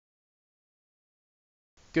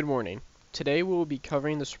Good morning. Today we will be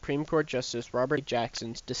covering the Supreme Court Justice Robert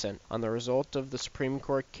Jackson's dissent on the result of the Supreme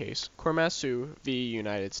Court case Korematsu v.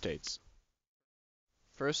 United States.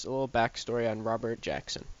 First, a little backstory on Robert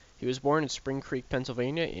Jackson. He was born in Spring Creek,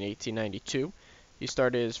 Pennsylvania in 1892. He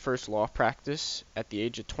started his first law practice at the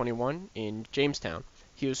age of 21 in Jamestown.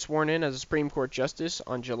 He was sworn in as a Supreme Court Justice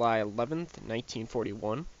on July 11,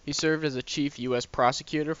 1941. He served as a chief U.S.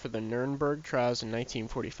 prosecutor for the Nuremberg trials in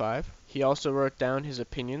 1945. He also wrote down his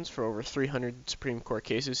opinions for over 300 Supreme Court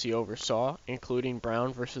cases he oversaw, including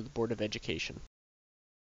Brown versus the Board of Education.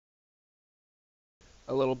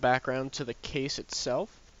 A little background to the case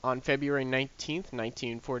itself. On February 19,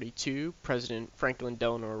 1942, President Franklin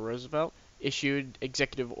Delano Roosevelt issued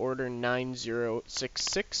Executive Order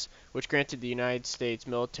 9066, which granted the United States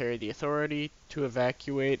military the authority to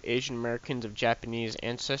evacuate Asian Americans of Japanese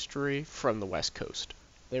ancestry from the West Coast.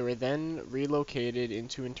 They were then relocated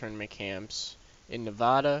into internment camps in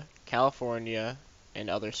Nevada, California, and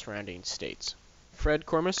other surrounding states. Fred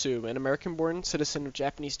Korematsu, an American-born citizen of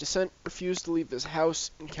Japanese descent, refused to leave his house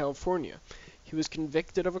in California. He was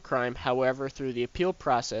convicted of a crime, however, through the appeal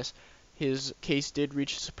process, his case did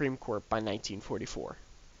reach the Supreme Court by 1944.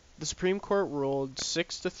 The Supreme Court ruled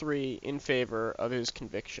 6-3 in favor of his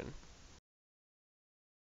conviction.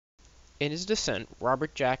 In his dissent,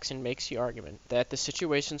 Robert Jackson makes the argument that the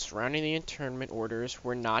situation surrounding the internment orders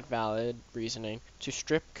were not valid reasoning to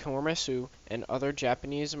strip Korematsu and other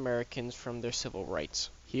Japanese Americans from their civil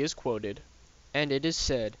rights. He is quoted, "And it is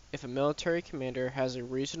said, if a military commander has a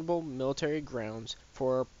reasonable military grounds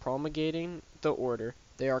for promulgating the order,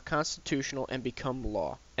 they are constitutional and become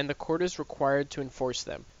law, and the court is required to enforce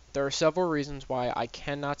them. There are several reasons why I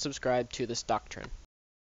cannot subscribe to this doctrine."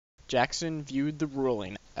 Jackson viewed the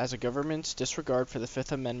ruling as a government's disregard for the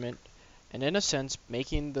Fifth Amendment, and in a sense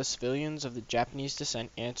making the civilians of the Japanese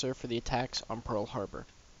descent answer for the attacks on Pearl Harbor.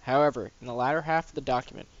 However, in the latter half of the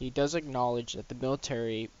document, he does acknowledge that the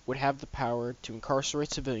military would have the power to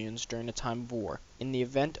incarcerate civilians during a time of war, in the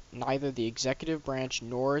event neither the executive branch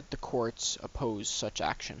nor the courts oppose such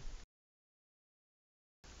action.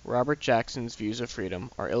 Robert Jackson's views of freedom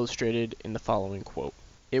are illustrated in the following quote.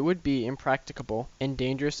 "It would be impracticable and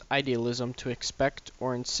dangerous idealism to expect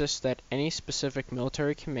or insist that any specific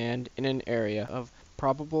military command in an area of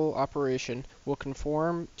probable operation will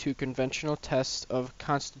conform to conventional tests of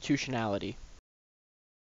constitutionality.